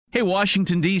Hey,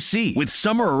 Washington, D.C., with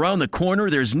summer around the corner,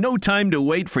 there's no time to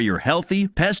wait for your healthy,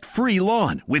 pest-free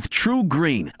lawn with True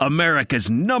Green, America's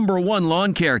 #1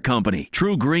 lawn care company.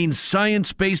 True Green's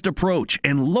science-based approach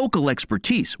and local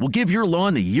expertise will give your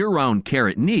lawn the year-round care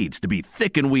it needs to be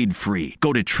thick and weed-free.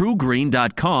 Go to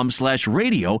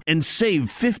truegreen.com/radio and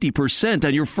save 50%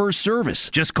 on your first service.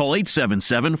 Just call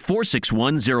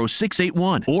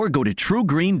 877-461-0681 or go to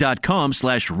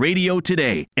truegreen.com/radio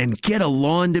today and get a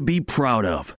lawn to be proud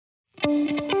of.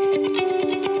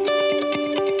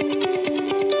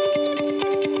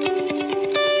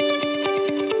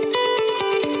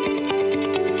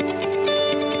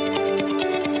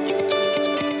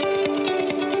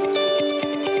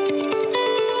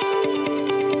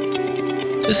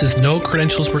 This is No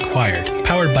Credentials Required,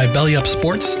 powered by Belly Up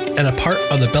Sports and a part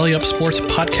of the Belly Up Sports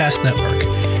Podcast Network.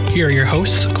 Here are your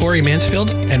hosts, Corey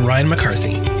Mansfield and Ryan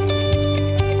McCarthy.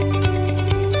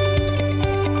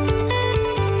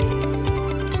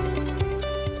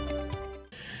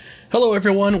 Hello,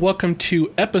 everyone. Welcome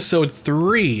to episode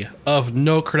 3 of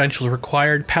No Credentials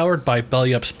Required, powered by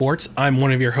Belly Up Sports. I'm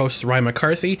one of your hosts, Ryan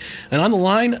McCarthy, and on the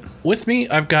line with me,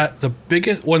 I've got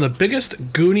one of the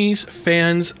biggest Goonies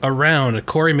fans around,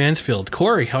 Corey Mansfield.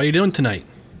 Corey, how are you doing tonight?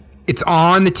 It's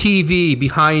on the TV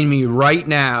behind me right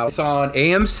now. It's on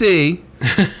AMC,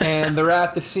 and they're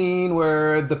at the scene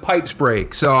where the pipes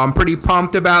break. So I'm pretty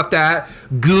pumped about that.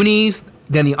 Goonies,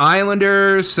 then the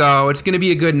Islanders. So it's going to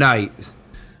be a good night.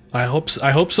 I hope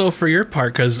so for your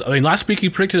part, because last week you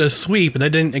predicted a sweep, and that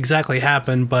didn't exactly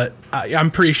happen. But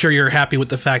I'm pretty sure you're happy with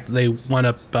the fact that they wound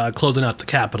up closing out the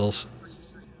Capitals.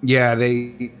 Yeah,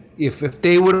 if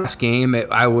they would have this game,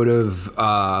 I would have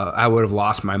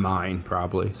lost my mind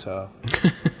probably. So.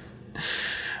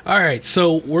 All right,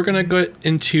 so we're gonna go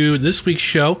into this week's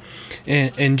show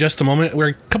in just a moment. We're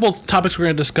a couple of topics we're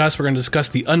gonna discuss. We're gonna discuss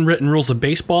the unwritten rules of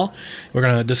baseball. We're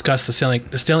gonna discuss the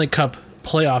Stanley Cup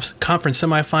Playoffs conference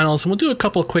semifinals, and we'll do a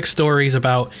couple of quick stories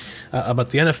about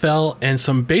the NFL and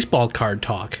some baseball card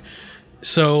talk.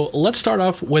 So let's start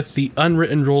off with the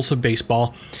unwritten rules of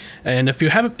baseball. And if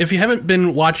you haven't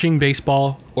been watching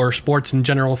baseball or sports in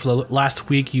general for the last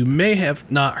week, you may have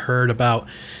not heard about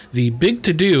the big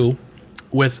to-do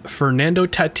with Fernando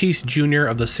Tatis Jr.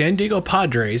 of the San Diego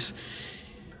Padres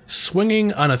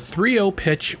swinging on a 3-0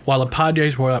 pitch while the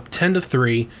Padres were up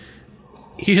 10-3.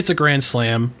 He hits a grand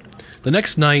slam. The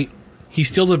next night, he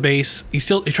steals a base. He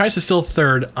tries to steal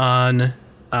third on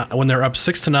when they're up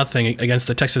 6-0 against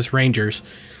the Texas Rangers,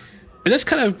 and this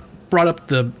kind of brought up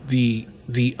the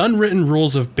unwritten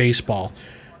rules of baseball.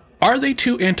 Are they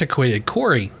too antiquated,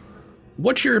 Corey?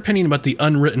 What's your opinion about the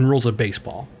unwritten rules of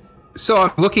baseball? So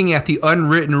I'm looking at the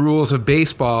unwritten rules of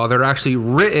baseball. They're actually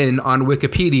written on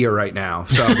Wikipedia right now.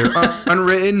 So they're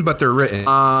unwritten, but they're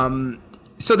written.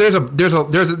 So there's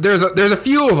a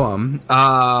few of them,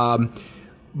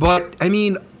 but I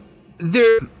mean,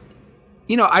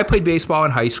 I played baseball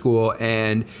in high school,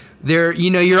 and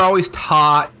you're always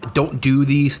taught don't do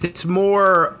these things. It's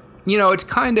more, it's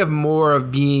kind of more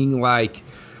of being like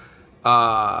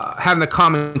having the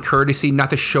common courtesy not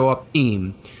to show up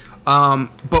team.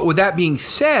 But with that being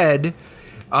said,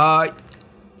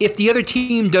 if the other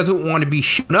team doesn't want to be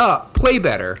shown up, play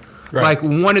better. Right. Like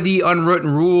one of the unwritten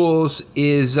rules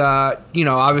is,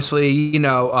 obviously, do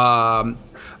not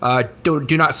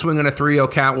swing on a 3-0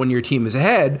 count when your team is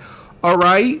ahead. All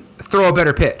right, throw a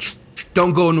better pitch.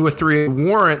 Don't go into a 3-0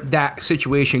 warrant that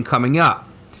situation coming up.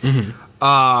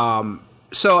 Mm-hmm.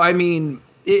 So I mean,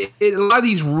 a lot of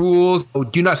these rules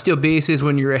do not steal bases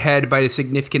when you're ahead by a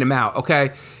significant amount.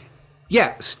 Okay,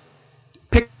 yes,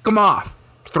 pick them off.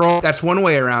 That's one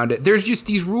way around it. There's just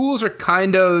these rules are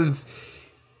kind of.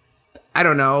 I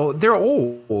don't know. They're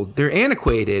old. They're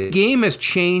antiquated. The game has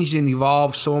changed and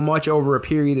evolved so much over a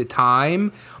period of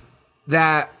time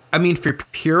that, I mean, for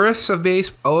purists of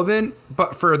baseball, relevant,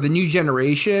 but for the new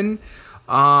generation,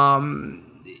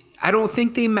 I don't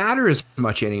think they matter as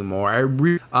much anymore.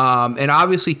 And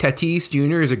obviously, Tatis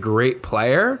Jr. is a great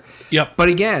player. Yep. But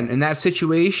again, in that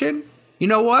situation, you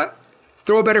know what?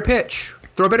 Throw a better pitch.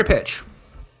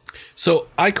 So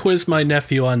I quizzed my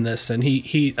nephew on this, and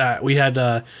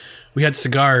we had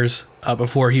cigars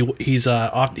before he went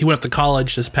off to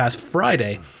college this past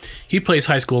Friday. He plays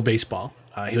high school baseball.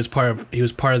 He was part of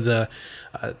the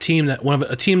team that won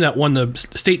the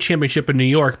state championship in New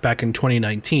York back in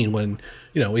 2019 when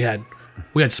we had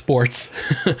sports.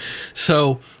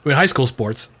 So we had high school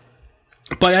sports.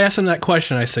 But I asked him that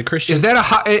question. I said, Christian,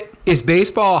 is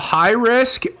baseball high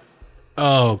risk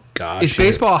Oh, gosh. Is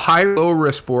baseball a high or low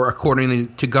risk sport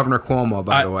according to Governor Cuomo,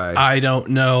 by the way? I don't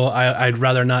know. I'd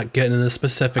rather not get into the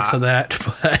specifics of that,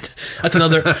 but that's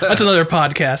another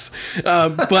podcast.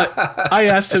 But I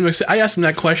asked him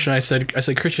that question. I said,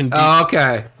 Christian,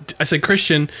 okay. I said,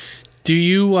 Christian, do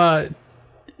you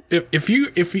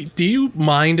do you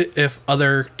mind if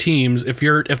other teams, if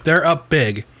they're up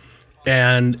big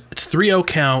and it's 3-0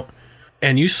 count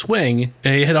and you swing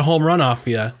and you hit a home run off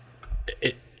you,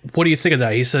 what do you think of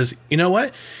that? He says, you know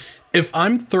what? If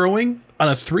I'm throwing on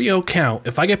a 3-0 count,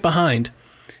 if I get behind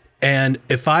and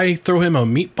if I throw him a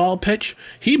meatball pitch,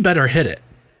 he better hit it.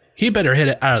 He better hit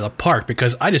it out of the park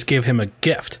because I just gave him a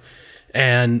gift.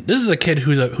 And this is a kid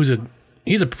he's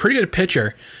a pretty good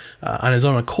pitcher on his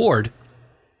own accord,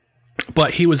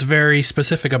 but he was very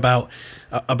specific about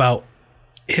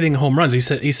hitting home runs.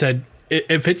 He said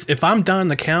if I'm down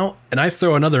the count and I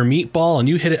throw another meatball and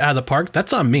you hit it out of the park,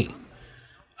 that's on me.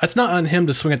 That's not on him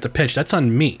to swing at the pitch. That's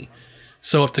on me.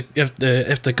 So if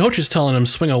the coach is telling him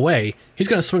swing away, he's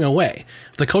going to swing away.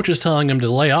 If the coach is telling him to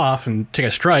lay off and take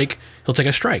a strike, he'll take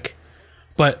a strike.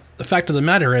 But the fact of the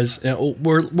matter is,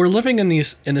 we're living in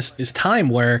this time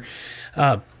where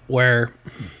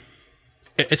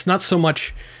it's not so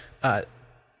much. I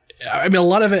mean, a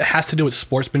lot of it has to do with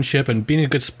sportsmanship and being a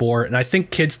good sport. And I think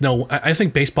kids know. I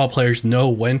think baseball players know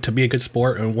when to be a good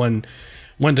sport and when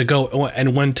to go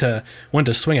and when to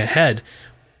swing ahead.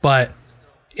 But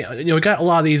we got a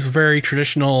lot of these very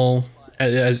traditional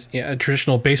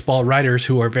traditional baseball writers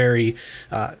who are very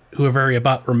about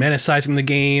romanticizing the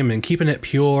game and keeping it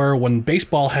pure when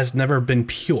baseball has never been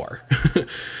pure.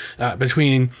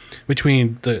 Between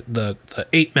the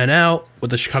 8 men out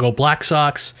with the Chicago Black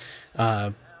Sox,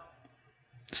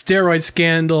 steroid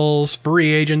scandals,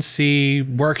 free agency,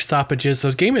 work stoppages,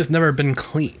 the game has never been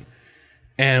clean.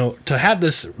 And to have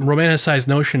this romanticized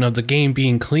notion of the game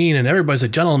being clean and everybody's a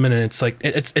gentleman, and it's like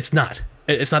it's not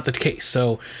the case.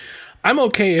 So I'm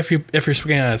okay if you're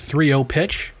swinging on a 3-0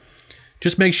 pitch.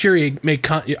 Just make sure you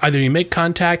either you make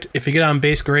contact. If you get on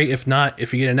base, great. If not,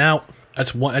 if you get an out,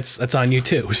 that's on you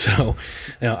too. So,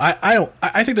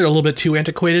 I think they're a little bit too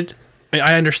antiquated.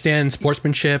 I understand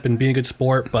sportsmanship and being a good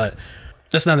sport, but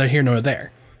that's neither here nor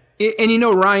there. And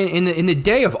Ryan, in the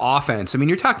day of offense, I mean,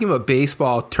 you're talking about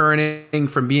baseball turning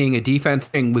from being a defense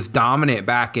thing was dominant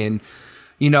back in,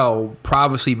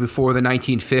 probably before the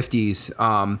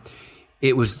 1950s.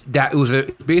 It was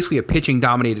basically a pitching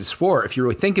dominated sport. If you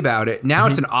really think about it, now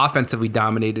it's an offensively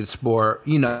dominated sport.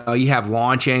 You have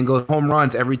launch angles, home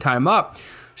runs every time up.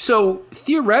 So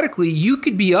theoretically, you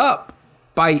could be up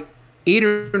by 8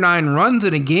 or 9 runs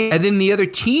in a game, and then the other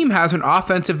team has an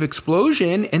offensive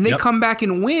explosion, and they come back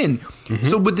and win.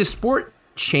 So with the sport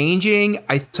changing,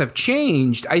 I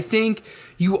think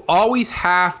you always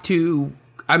have to,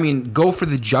 go for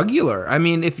the jugular. I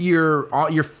mean, if you're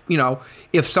if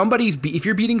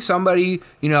you're beating somebody,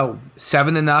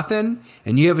 7-0,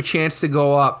 and you have a chance to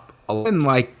go up 11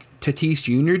 like Tatis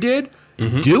Jr. did,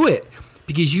 do it.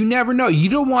 Because you never know. You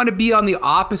don't want to be on the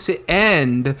opposite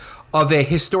end of a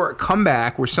historic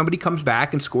comeback where somebody comes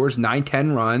back and scores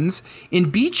 9-10 runs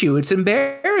and beats you. It's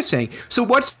embarrassing. So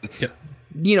what's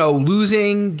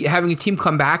losing, having a team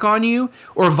come back on you,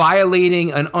 or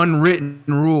violating an unwritten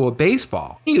rule of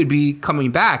baseball? You would be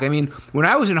coming back. I mean, when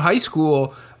I was in high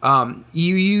school,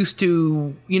 you used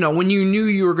to, when you knew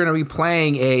you were going to be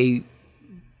playing a,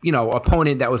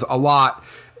 opponent that was a lot,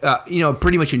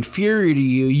 pretty much inferior to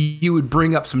you, you would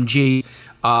bring up some G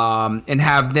and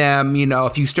have them,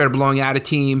 if you started blowing out a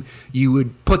team, you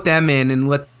would put them in and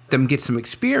let them get some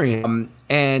experience.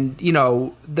 And,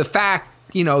 the fact,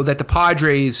 that the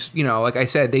Padres, like I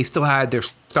said, they still had their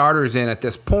starters in at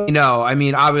this point.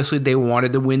 Obviously they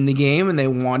wanted to win the game and they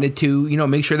wanted to,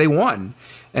 make sure they won.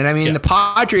 And the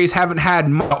Padres haven't had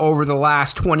much over the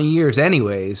last 20 years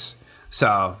anyways.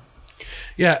 So...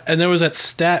 Yeah, and there was that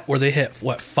stat where they hit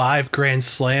 5 grand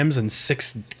slams in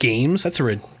 6 games. That's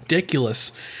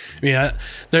ridiculous.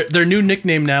 Their new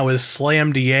nickname now is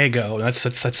Slam Diego.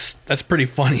 That's pretty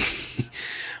funny.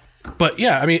 But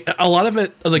yeah, a lot of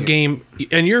the game,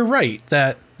 and you're right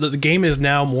that the game is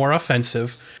now more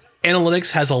offensive.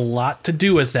 Analytics has a lot to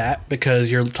do with that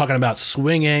because you're talking about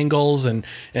swing angles and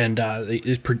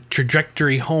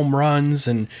trajectory home runs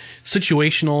and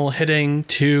situational hitting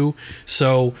too.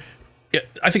 So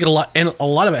I think a lot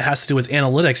of it has to do with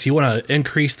analytics. You want to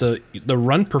increase your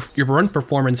run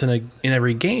performance in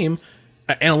every game.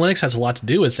 Analytics has a lot to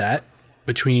do with that.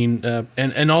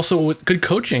 And also with good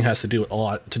coaching has to do a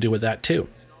lot to do with that too.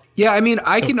 Yeah,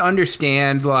 I can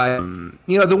understand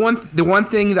the one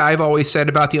thing that I've always said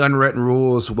about the unwritten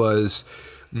rules was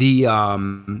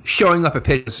showing up at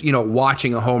pitches,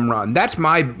 watching a home run. That's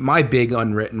my big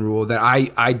unwritten rule that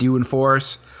I do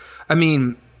enforce. I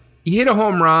mean, you hit a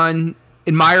home run,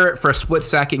 admire it for a split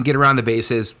second, get around the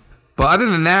bases. But other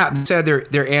than that, they said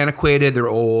they're antiquated, they're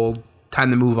old, time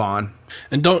to move on.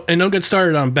 And don't get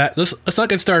started on bat. Let's not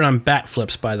get started on bat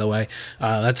flips. By the way,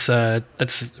 that's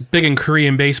big in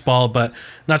Korean baseball, but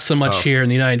not so much here in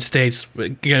the United States.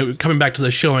 Coming back to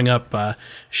the showing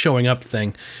up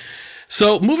thing.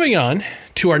 So moving on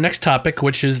to our next topic,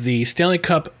 which is the Stanley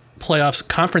Cup Playoffs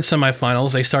conference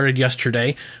semifinals. They started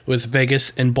yesterday with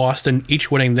Vegas and Boston each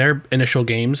winning their initial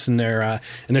games in their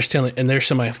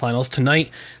semifinals. Tonight,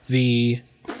 the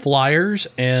Flyers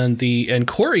and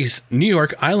Corey's New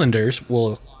York Islanders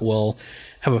will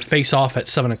have a face-off at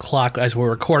 7:00 as we're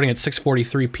recording at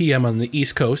 6:43 p.m. on the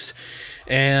East Coast.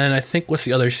 And I think what's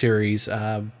the other series?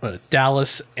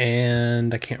 Dallas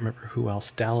and I can't remember who else.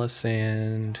 Dallas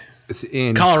and it's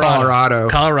in Colorado.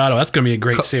 That's going to be a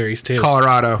great series too.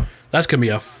 Colorado. That's going to be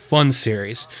a fun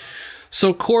series.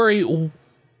 So Corey,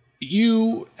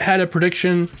 you had a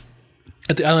prediction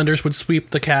that the Islanders would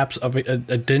sweep the Caps.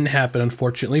 It didn't happen,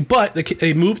 unfortunately, but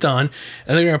they moved on,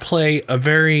 and they're going to play a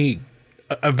very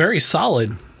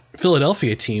solid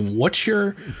Philadelphia team. What's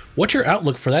your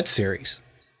outlook for that series?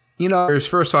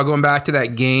 First of all, going back to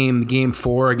that game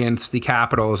 4 against the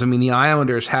Capitals. I mean, the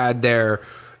Islanders had their,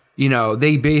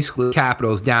 they basically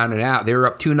Capitals down and out. They were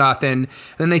up 2-0.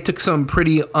 Then they took some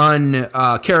pretty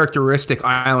uncharacteristic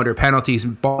Islander penalties,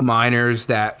 ball minors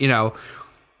that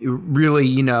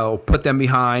really, put them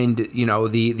behind, the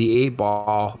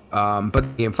 8-ball.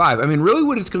 But game 5, I mean, really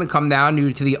what it's going to come down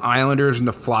to the Islanders and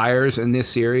the Flyers in this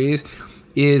series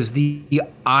is the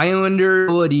Islander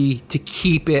ability to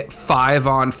keep it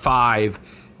 5-on-5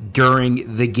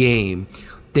 during the game.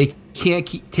 They can't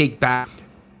take back.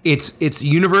 It's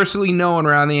universally known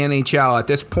around the NHL at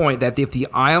this point that if the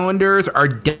Islanders are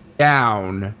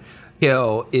down,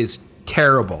 kill is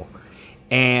terrible.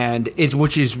 And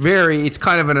it's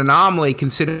kind of an anomaly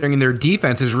considering their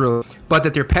defense is real, but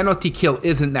that their penalty kill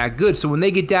isn't that good. So when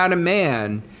they get down a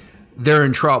man, they're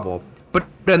in trouble. But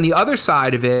on the other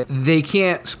side of it, they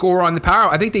can't score on the power.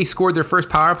 I think they scored their first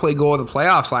power play goal of the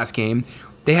playoffs last game.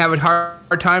 They have a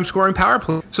hard time scoring power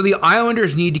play. So the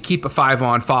Islanders need to keep a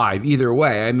 5-on-5 either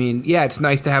way. I mean, yeah, it's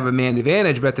nice to have a man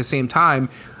advantage, but at the same time,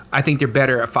 I think they're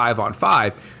better at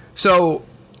 5-on-5. So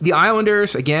the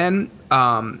Islanders, again,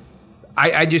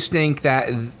 I just think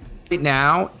that right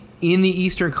now in the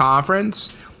Eastern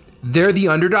Conference, they're the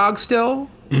underdog still,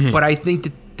 but I think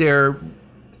that they're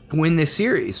win this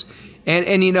series.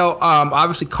 And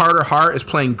obviously Carter Hart is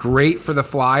playing great for the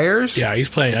Flyers. Yeah, he's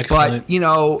playing excellent.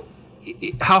 But,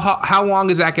 how long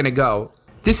is that going to go?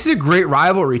 This is a great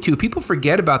rivalry, too. People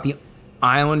forget about the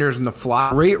Islanders and the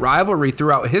Flyers. Great rivalry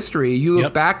throughout history. You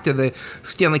look back to the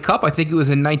Stanley Cup. I think it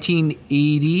was in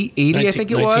 1980. I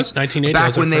think it was 1980.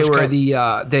 Back when they were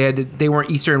they weren't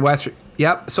Eastern and Western.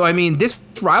 Yep. So I mean, this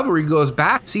rivalry goes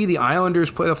back. See the Islanders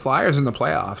play the Flyers in the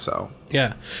playoffs. So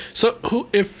yeah. So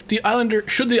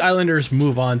should the Islanders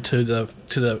move on to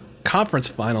the conference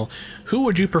final? Who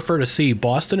would you prefer to see,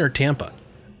 Boston or Tampa?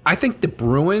 I think the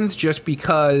Bruins, just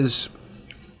because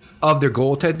of their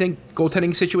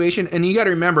goaltending situation. And you got to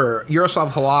remember,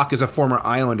 Yaroslav Halak is a former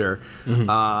Islander.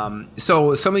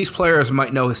 So some of these players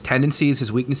might know his tendencies,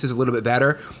 his weaknesses a little bit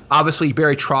better. Obviously,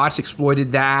 Barry Trotz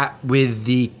exploited that with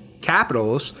the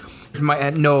Capitals. You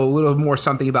might know a little more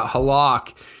something about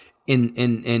Halak,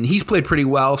 and he's played pretty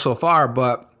well so far.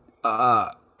 But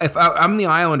if I'm the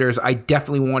Islanders, I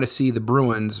definitely want to see the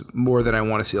Bruins more than I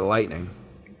want to see the Lightning.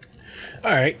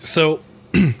 All right, so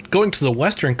going to the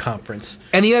Western Conference.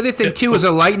 And the other thing, too, is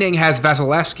the Lightning has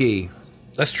Vasilevsky.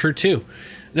 That's true, too.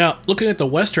 Now, looking at the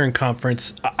Western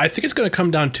Conference, I think it's going to come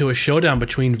down to a showdown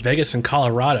between Vegas and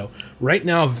Colorado. Right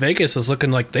now, Vegas is looking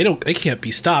like they can't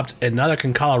be stopped, and neither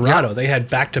can Colorado. Yep. They had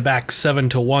back-to-back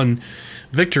 7-1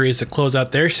 victories to close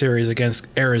out their series against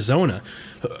Arizona.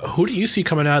 Who do you see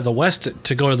coming out of the West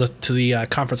to go to the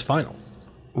conference final?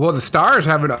 Well, the Stars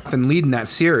have been leading that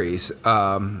series,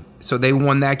 so they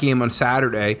won that game on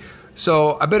Saturday.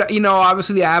 So I bet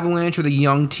obviously the Avalanche or the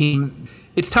young team.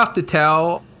 It's tough to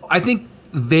tell. I think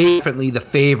they definitely the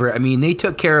favorite. I mean, they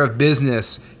took care of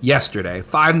business yesterday,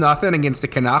 5-0 against the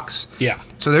Canucks. Yeah.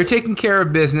 So they're taking care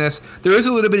of business. There is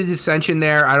a little bit of dissension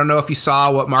there. I don't know if you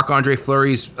saw what Marc-Andre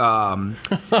Fleury's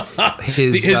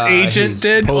his agent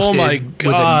did. Oh my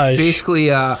gosh! Basically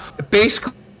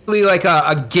like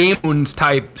a Game of Thrones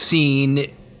type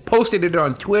scene. Posted it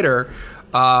on Twitter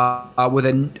with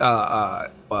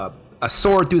a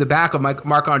sword through the back of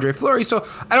Marc-Andre Fleury. So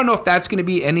I don't know if that's going to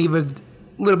be any of his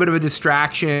little bit of a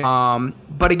distraction.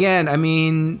 But again, I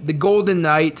mean, the Golden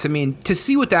Knights, I mean, to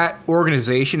see what that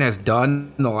organization has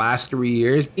done in the last 3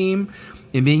 years, team,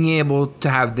 and being able to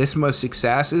have this much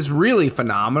success is really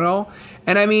phenomenal.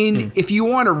 And I mean, if you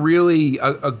want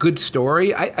a good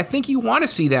story, I think you want to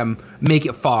see them make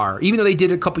it far. Even though they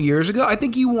did it a couple years ago, I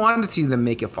think you want to see them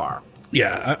make it far.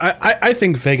 Yeah, I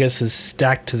think Vegas is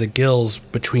stacked to the gills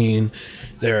between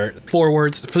their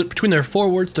forwards, their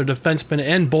defensemen,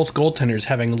 and both goaltenders,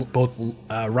 having both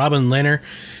Robin Lehner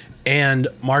and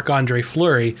Marc-Andre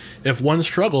Fleury. If one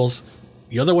struggles,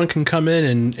 the other one can come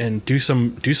in and do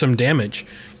some damage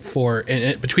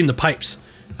between the pipes.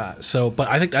 But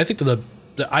I think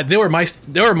they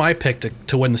were my pick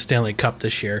to win the Stanley Cup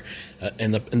this year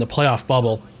in the playoff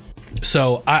bubble.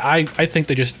 So I think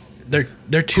they're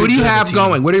too. Who do you have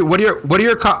going? What are your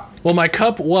well, my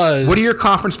cup was. What are your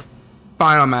conference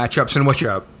final matchups and what's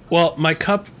your up? Well, my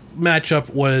cup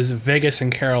matchup was Vegas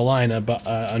and Carolina, but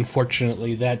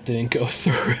unfortunately that didn't go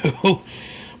through.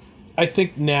 I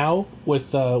think now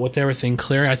with everything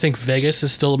clear, I think Vegas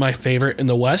is still my favorite in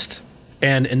the West,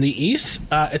 and in the East,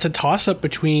 it's a toss up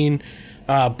between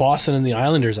Boston and the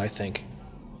Islanders. I think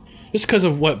just because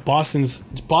of what Boston's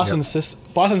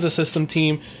a system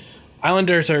team.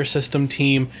 Islanders are a system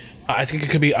team. I think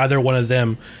it could be either one of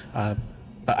them out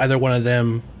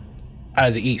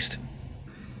of the East.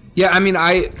 Yeah, I mean,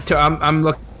 I'm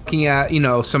looking at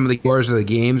some of the scores of the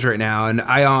games right now, and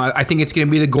I think it's going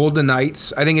to be the Golden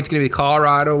Knights. I think it's going to be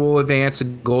Colorado will advance, the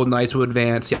Golden Knights will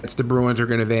advance. Yeah, it's the Bruins are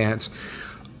going to advance.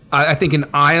 I think an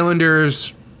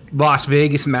Islanders Las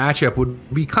Vegas matchup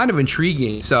would be kind of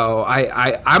intriguing. So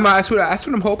that's what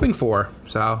I'm hoping for.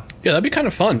 So yeah, that'd be kind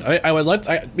of fun.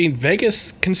 I mean,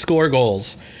 Vegas can score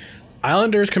goals.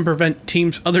 Islanders can prevent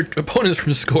other opponents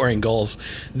from scoring goals.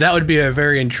 That would be a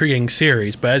very intriguing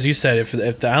series. But as you said, if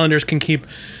the Islanders can keep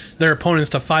their opponents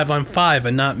to 5-on-5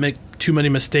 and not make too many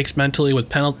mistakes mentally with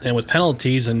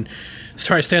penalties and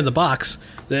try to stay in the box,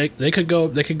 they could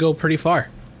go pretty far.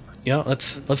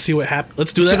 Let's see what happens.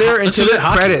 Let's do that. To their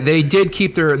credit, they did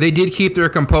keep their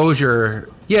composure.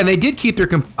 Yeah, and they did keep their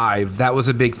composure. That was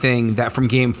a big thing from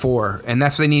Game 4, and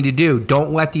that's what they need to do.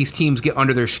 Don't let these teams get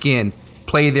under their skin.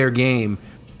 Play their game.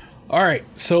 All right,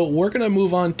 so we're gonna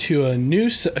move on to a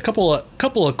couple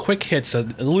of quick hits, a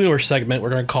newer segment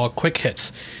we're gonna call quick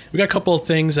hits. We got a couple of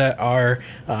things that are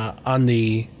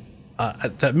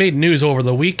that made news over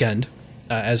the weekend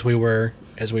as I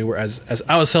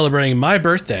was celebrating my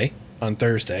birthday on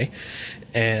Thursday,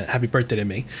 and happy birthday to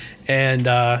me. And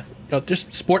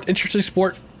just interesting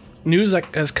sport news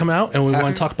that has come out, and we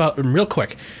want to talk about them real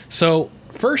quick. So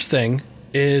first thing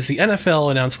is the NFL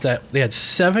announced that they had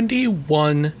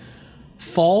 71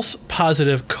 false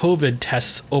positive COVID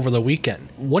tests over the weekend.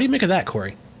 What do you make of that,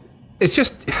 Corey? It's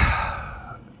just,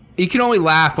 you can only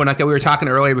laugh when we were talking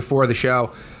earlier before the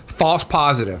show. False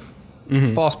positive.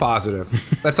 Mm-hmm. False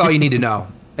positive. That's all you need to know.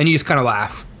 And you just kind of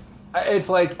laugh. It's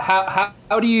like, how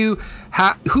do you,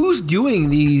 who's doing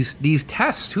these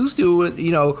tests? Who's doing,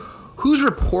 who's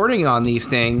reporting on these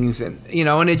things? And,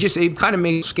 and it kind of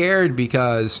makes me scared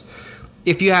because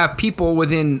if you have people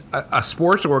within a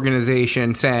sports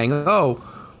organization saying, oh,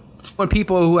 when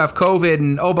people who have COVID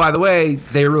and, oh, by the way,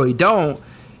 they really don't,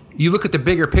 you look at the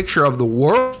bigger picture of the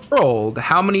world,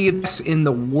 how many of us in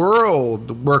the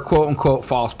world were quote-unquote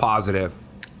false positive?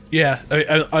 Yeah,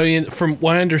 I mean, from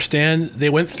what I understand, they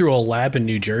went through a lab in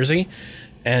New Jersey,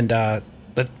 and that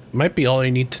might be all you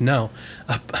need to know.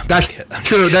 That's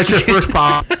true. That's your first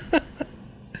problem.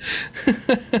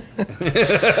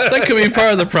 That could be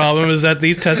part of the problem, is that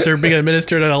these tests are being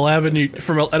administered at a lab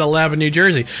in New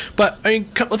Jersey. But I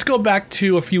mean, let's go back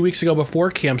to a few weeks ago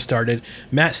before camp started.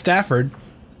 Matt Stafford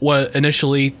was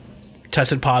initially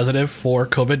tested positive for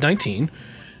COVID-19,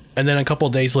 and then a couple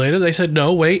of days later they said,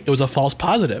 no, wait, it was a false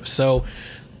positive. So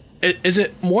is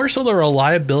it more so the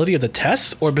reliability of the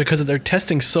tests, or because they're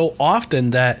testing so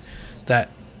often that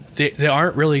they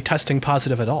aren't really testing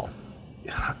positive at all?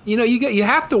 You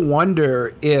have to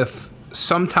wonder if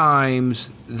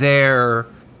sometimes it's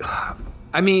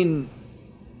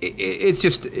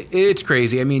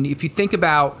crazy. I mean, if you think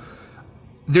about,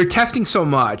 they're testing so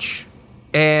much,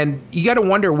 and you got to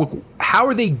wonder, how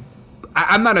are they?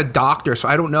 I'm not a doctor, so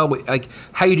I don't know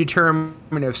how you determine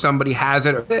if somebody has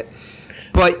it or it.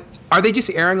 But are they just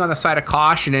erring on the side of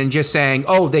caution and just saying,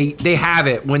 oh, they have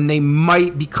it, when they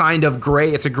might be kind of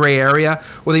gray? It's a gray area.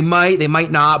 Well, they might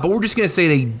not, but we're just going to say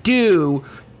they do,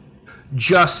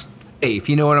 just safe.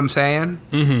 You know what I'm saying?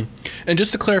 And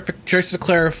just to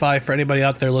clarify for anybody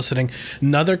out there listening,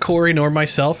 neither Corey nor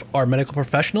myself are medical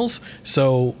professionals,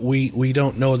 so we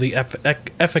don't know the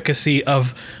efficacy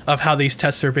of how these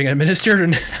tests are being administered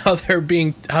and how they're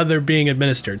being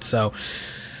administered. So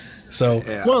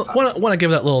Yeah. want to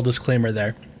give that little disclaimer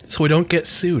there, so we don't get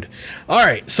sued. All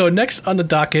right. So next on the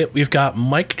docket, we've got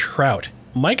Mike Trout.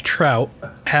 Mike Trout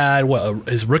had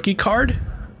his rookie card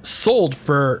sold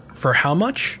for how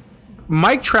much?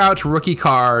 Mike Trout's rookie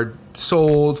card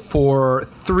sold for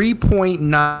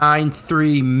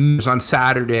 $3.93 million on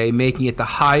Saturday, making it the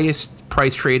highest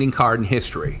price trading card in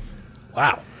history.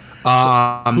 Wow.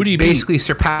 Who do you basically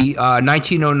surpass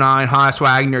 1909 Honus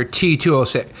Wagner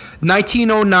T206.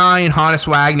 1909 Honus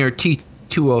Wagner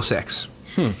T206.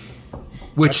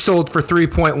 Which sold for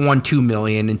 $3.12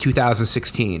 million in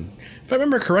 2016. If I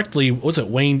remember correctly, was it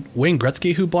Wayne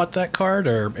Gretzky who bought that card,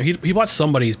 or he bought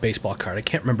somebody's baseball card? I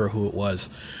can't remember who it was.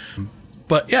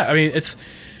 But yeah, I mean, it's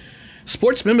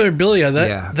sports memorabilia.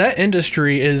 That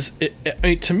industry is. I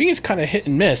mean, to me, it's kind of hit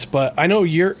and miss. But I know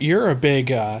you're a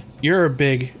big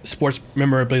sports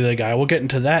memorabilia guy. We'll get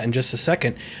into that in just a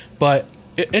second. But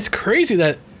it's crazy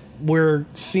that we're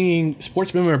seeing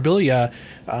sports memorabilia.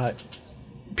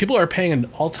 People are paying an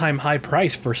all-time high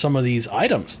price for some of these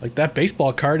items. Like that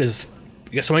baseball card is.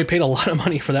 I guess somebody paid a lot of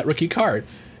money for that rookie card.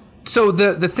 So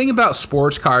the thing about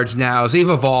sports cards now is they've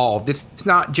evolved. It's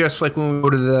not just like when we go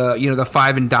to the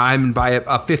five and dime and buy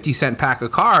a 50-cent pack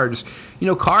of cards.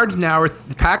 Cards now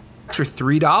the packs are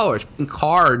 $3. And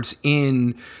cards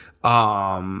in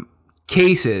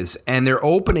cases, and they're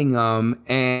opening them.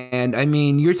 And I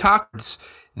mean, you're talking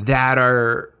that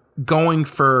are going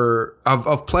for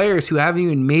of players who haven't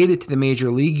even made it to the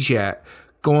major leagues yet,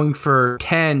 going for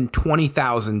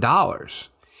 $10,000-$20,000,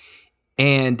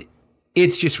 and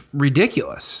it's just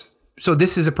ridiculous. So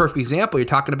this is a perfect example. You're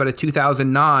talking about a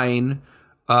 2009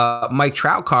 Mike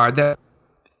Trout card that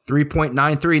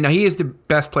 3.93. Now he is the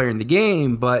best player in the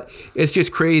game, but it's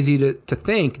just crazy to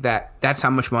think that that's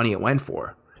how much money it went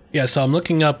for. Yeah, so I'm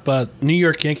looking up New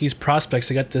York Yankees prospects.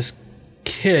 They got this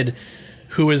kid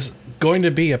who is going to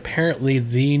be apparently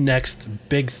the next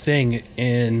big thing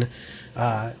in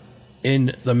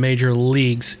the major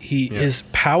leagues. His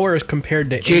power is compared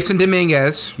to Jason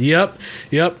Dominguez. Yep.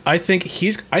 I think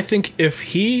if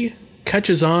he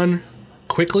catches on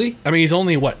quickly, I mean he's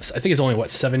only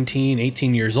 17,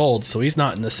 18 years old, so he's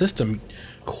not in the system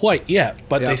quite yet.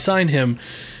 But they signed him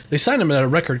at a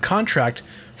record contract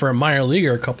for a minor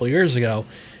leaguer a couple of years ago,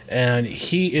 and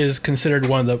he is considered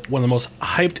one of the most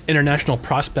hyped international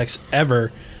prospects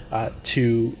ever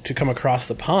to come across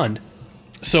the pond.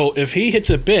 So if he hits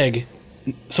it big,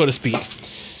 so to speak,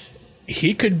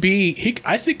 he could be.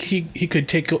 I think he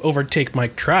could overtake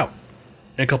Mike Trout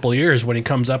in a couple of years when he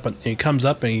comes up and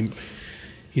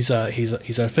he's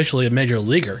officially a major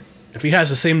leaguer. If he has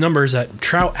the same numbers that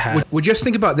Trout had. Well, just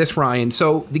think about this, Ryan.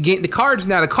 So the card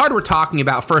we're talking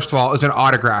about, first of all, is an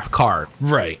autographed card.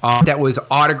 Right. That was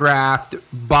autographed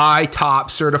by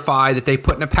Top, certified, that they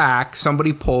put in a pack.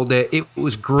 Somebody pulled it. It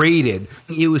was graded.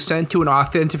 It was sent to an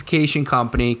authentication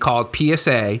company called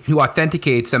PSA, who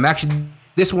authenticates them. Actually,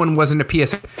 this one wasn't a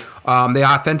PSA. They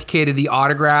authenticated the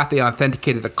autograph. They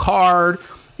authenticated the card.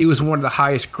 It was one of the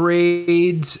highest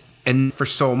grades. And for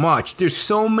so much, there's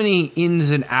so many ins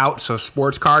and outs of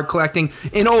sports card collecting.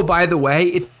 And oh, by the way,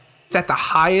 it's at the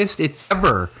highest it's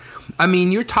ever. I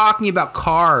mean, you're talking about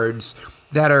cards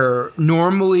that are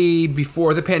normally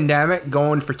before the pandemic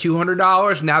going for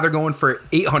 $200. Now they're going for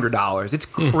 $800. It's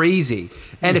crazy.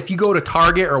 And if you go to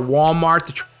Target or Walmart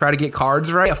to try to get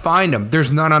cards right, find them.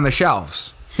 There's none on the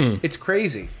shelves. It's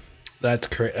crazy.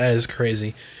 That is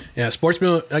crazy. Yeah,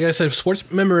 like I said,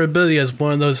 sports memorabilia is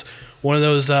one of those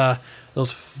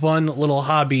fun little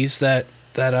hobbies that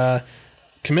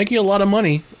can make you a lot of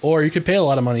money, or you could pay a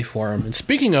lot of money for them. And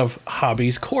speaking of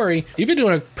hobbies, Corey, you've been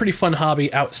doing a pretty fun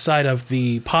hobby outside of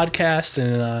the podcast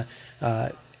and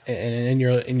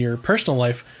in your personal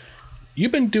life.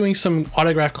 You've been doing some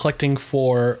autograph collecting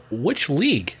for which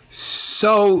league?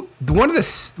 So one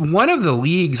of the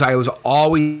leagues I was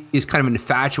always kind of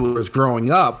infatuated with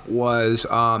growing up was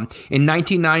in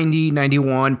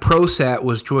 1990-91, Pro Set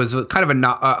was kind of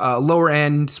a lower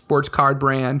end sports card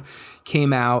brand,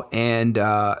 came out, and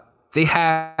they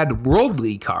had World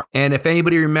League cards. And if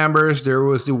anybody remembers, there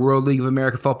was the World League of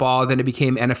American Football, then it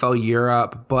became NFL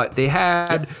Europe, but they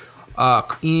had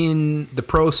in the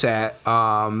Pro Set,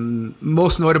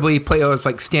 most notably players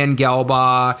like Stan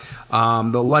Gelba,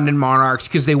 the London Monarchs,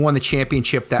 because they won the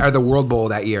championship or the World Bowl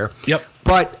that year. Yep.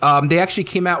 But they actually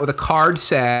came out with a card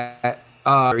set.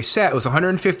 It was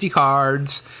 150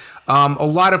 cards. A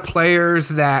lot of players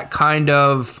that kind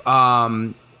of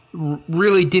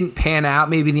really didn't pan out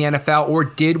maybe in the NFL or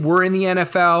were in the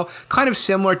NFL, kind of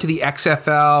similar to the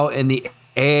XFL and the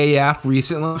AAF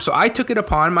recently. So I took it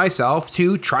upon myself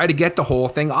to try to get the whole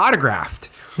thing autographed.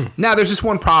 Now, there's just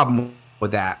one problem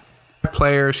with that.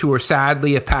 Players who are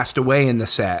sadly have passed away in the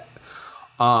set.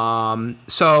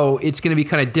 So it's going to be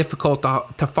kind of difficult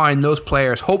to find those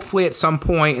players. Hopefully at some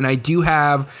point, and I do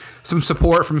have some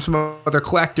support from some other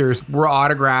collectors, we're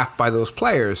autographed by those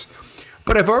players.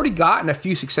 But I've already gotten a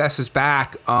few successes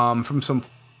back from some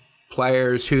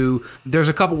players who, there's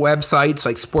a couple websites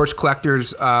like sports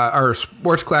collectors or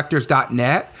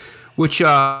sportscollectors.net, which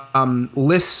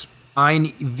lists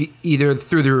mine either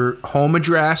through their home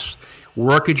address,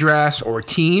 work address, or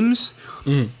teams.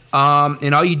 And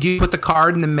all you do, put the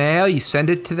card in the mail, you send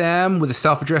it to them with a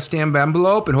self-addressed stamp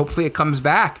envelope, and hopefully it comes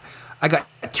back. I got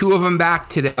 2 of them back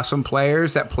today, some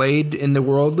players that played in the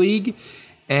World League.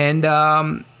 And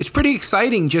it's pretty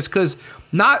exciting just because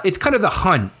it's kind of the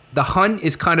hunt. The hunt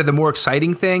is kind of the more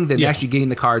exciting thing than actually getting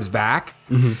the cards back.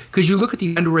 Because you look at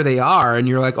the end where they are and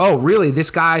you're like, oh, really? This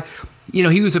guy,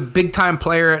 he was a big-time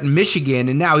player at Michigan,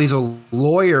 and now he's a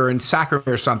lawyer in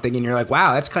Sacramento or something. And you're like,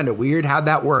 wow, that's kind of weird. How'd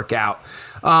that work out?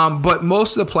 But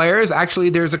most of the players, actually,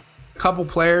 there's a couple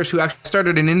players who actually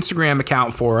started an Instagram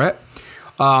account for it,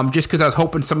 just because I was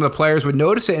hoping some of the players would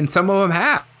notice it, and some of them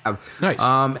have. Nice.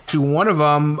 Actually, one of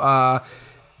them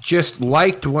just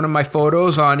liked one of my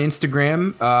photos on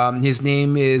Instagram. His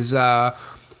name is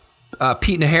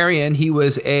Pete Naharian. He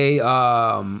was a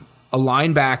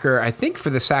linebacker, I think,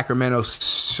 for the Sacramento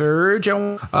Surge.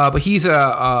 But he's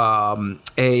a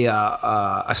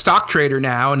stock trader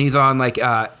now, and he's on like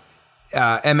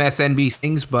MSNBC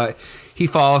things. But he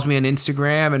follows me on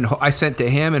Instagram, and I sent to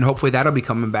him, and hopefully that'll be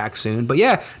coming back soon. But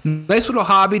yeah, nice little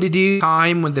hobby to do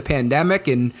time with the pandemic,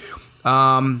 and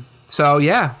so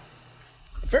yeah.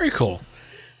 Very cool.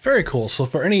 Very cool. So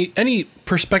for any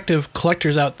prospective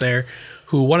collectors out there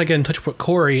who want to get in touch with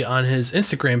Corey on his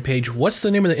Instagram page, what's the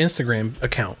name of the Instagram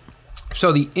account?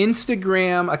 So the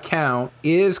Instagram account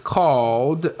is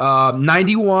called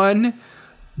 91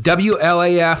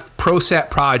 WLAF Pro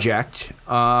Set Project.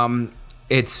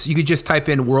 You could just type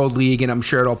in World League and I'm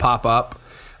sure it'll pop up.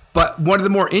 But one of the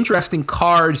more interesting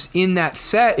cards in that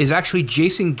set is actually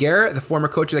Jason Garrett, the former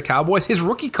coach of the Cowboys. His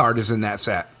rookie card is in that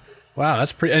set. Wow,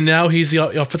 that's pretty. And now he's the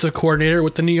offensive coordinator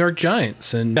with the New York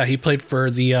Giants, and he played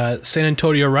for the San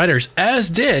Antonio Riders, as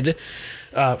did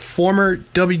former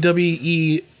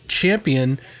WWE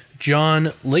champion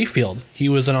John Layfield. He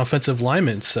was an offensive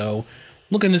lineman. So,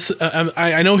 looking to,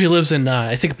 I know he lives in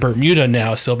I think Bermuda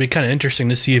now, so it'll be kind of interesting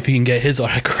to see if he can get his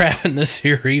autograph in this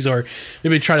series, or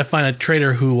maybe try to find a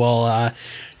trader who will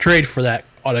trade for that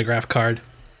autograph card.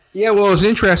 Yeah, well, it was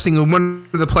interesting. One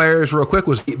of the players, real quick,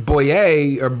 was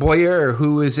Boyer,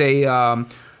 who is he played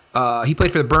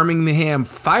for the Birmingham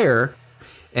Fire,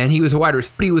 and he was a wide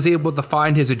receiver. He was able to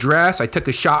find his address. I took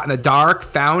a shot in the dark,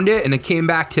 found it, and it came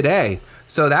back today.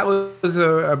 So that was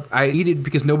I needed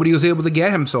because nobody was able to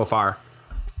get him so far.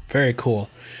 Very cool.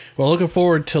 Well, looking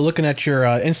forward to looking at your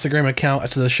Instagram account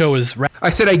after the show is wrapped. I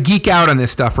said I geek out on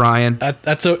this stuff, Ryan.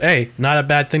 That's hey, not a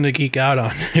bad thing to geek out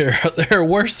on. There are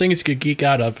worse things you could geek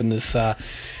out of in this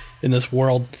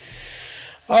world.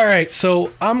 All right,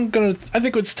 so I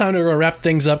think it's time to wrap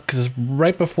things up because it's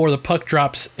right before the puck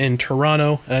drops in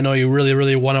Toronto. And I know you really,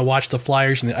 really want to watch the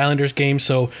Flyers and the Islanders game,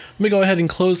 so let me go ahead and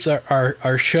close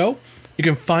our show. You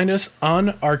can find us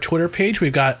on our Twitter page.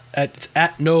 We've got it's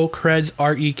at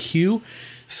NoCredsREQ.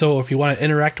 So if you want to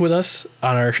interact with us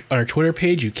on our Twitter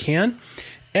page, you can.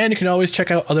 And you can always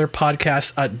check out other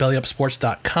podcasts at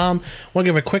bellyupsports.com. I want to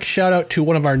give a quick shout out to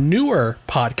one of our newer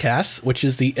podcasts, which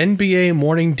is the NBA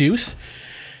Morning Deuce.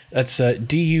 That's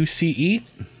DUCE.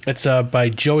 It's by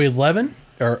Joey Levin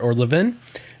or Levin.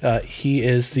 He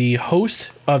is the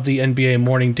host of the NBA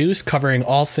Morning Deuce, covering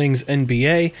all things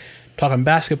NBA, talking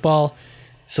basketball.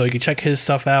 So you can check his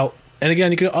stuff out. And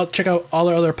again, you can check out all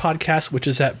our other podcasts, which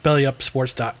is at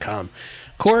bellyupsports.com.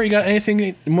 Corey, you got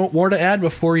anything more to add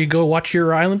before you go watch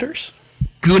your Islanders?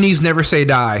 Goonies never say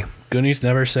die. Goonies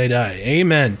never say die.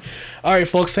 Amen. All right,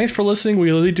 folks, thanks for listening. We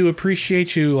really do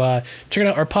appreciate you checking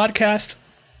out our podcast.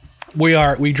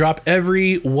 We drop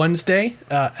every Wednesday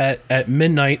at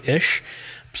midnight-ish,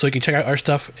 so you can check out our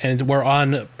stuff. And we're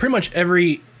on pretty much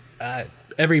every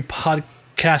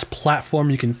podcast platform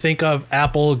you can think of: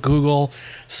 Apple, Google,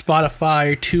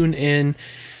 Spotify, TuneIn.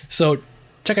 So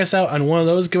check us out on one of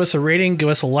those. Give us a rating, give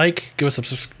us a like, give us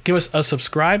a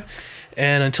subscribe,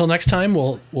 and until next time,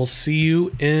 we'll see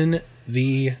you in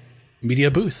the media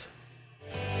booth.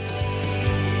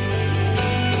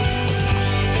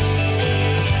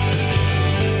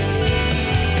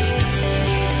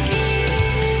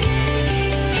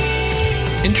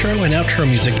 Intro and outro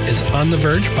music is On the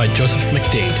Verge by Joseph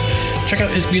McDade. Check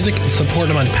out his music and support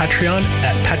him on Patreon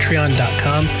at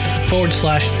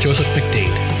patreon.com/Joseph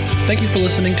McDade. Thank you for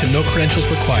listening to No Credentials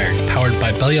Required, powered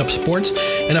by Belly Up Sports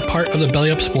and a part of the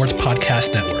Belly Up Sports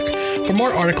Podcast Network. For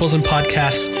more articles and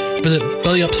podcasts, visit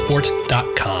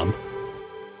bellyupsports.com.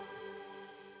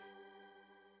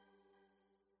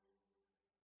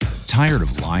 Tired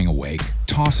of lying awake,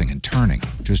 tossing and turning,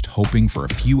 just hoping for a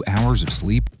few hours of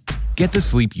sleep? Get the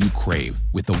sleep you crave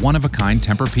with the one-of-a-kind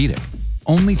Tempur-Pedic.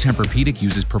 Only Tempur-Pedic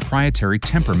uses proprietary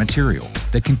Tempur material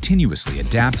that continuously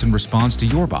adapts and responds to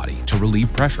your body to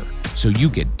relieve pressure, so you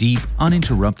get deep,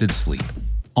 uninterrupted sleep.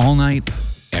 All night,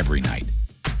 every night.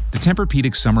 The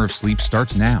Tempur-Pedic Summer of Sleep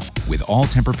starts now with all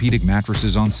Tempur-Pedic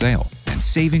mattresses on sale and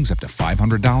savings up to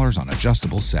 $500 on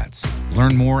adjustable sets.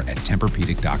 Learn more at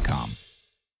TempurPedic.com.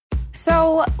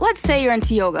 So, let's say you're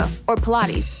into yoga or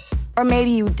Pilates, or maybe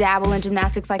you dabble in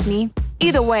gymnastics like me.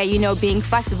 Either way, you know being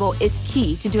flexible is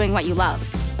key to doing what you love.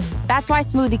 That's why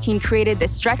Smoothie King created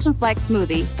this Stretch and Flex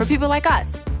smoothie for people like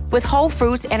us, with whole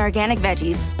fruits and organic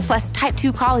veggies, plus type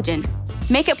 2 collagen.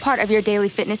 Make it part of your daily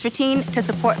fitness routine to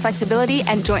support flexibility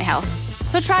and joint health.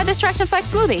 So try the Stretch and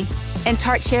Flex smoothie in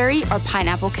tart cherry or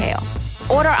pineapple kale.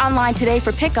 Order online today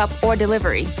for pickup or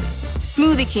delivery.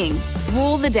 Smoothie King,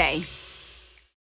 rule the day.